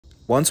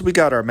Once we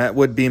got our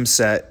Metwood beam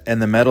set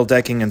and the metal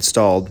decking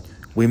installed,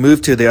 we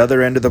moved to the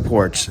other end of the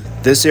porch.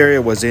 This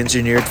area was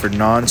engineered for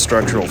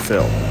non-structural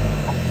fill.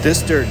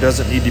 This dirt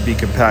doesn't need to be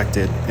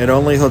compacted. It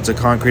only holds the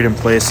concrete in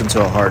place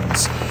until it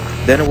hardens.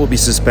 Then it will be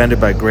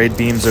suspended by grade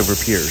beams over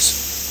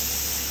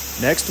piers.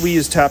 Next, we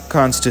use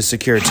Tapcons to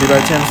secure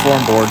 2x10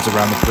 form boards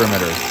around the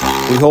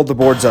perimeter. We hold the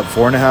boards up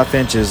 4.5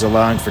 inches,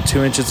 allowing for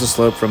 2 inches of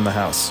slope from the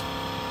house.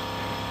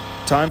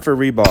 Time for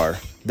rebar.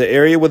 The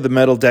area with the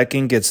metal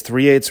decking gets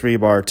 3/8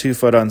 rebar, 2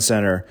 foot on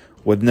center,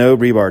 with no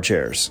rebar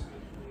chairs.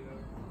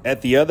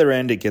 At the other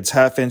end, it gets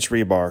 1/2 inch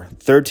rebar,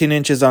 13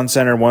 inches on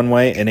center one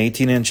way and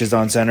 18 inches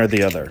on center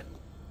the other.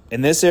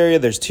 In this area,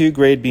 there's 2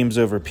 grade beams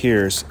over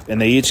piers,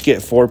 and they each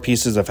get 4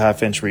 pieces of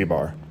 1/2 inch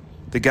rebar.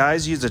 The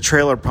guys use a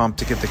trailer pump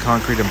to get the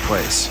concrete in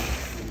place.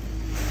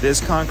 This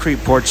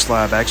concrete porch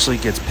slab actually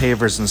gets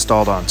pavers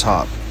installed on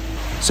top,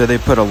 so they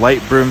put a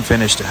light broom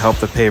finish to help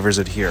the pavers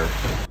adhere.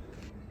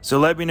 So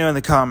let me know in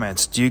the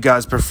comments, do you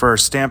guys prefer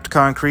stamped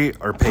concrete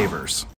or pavers?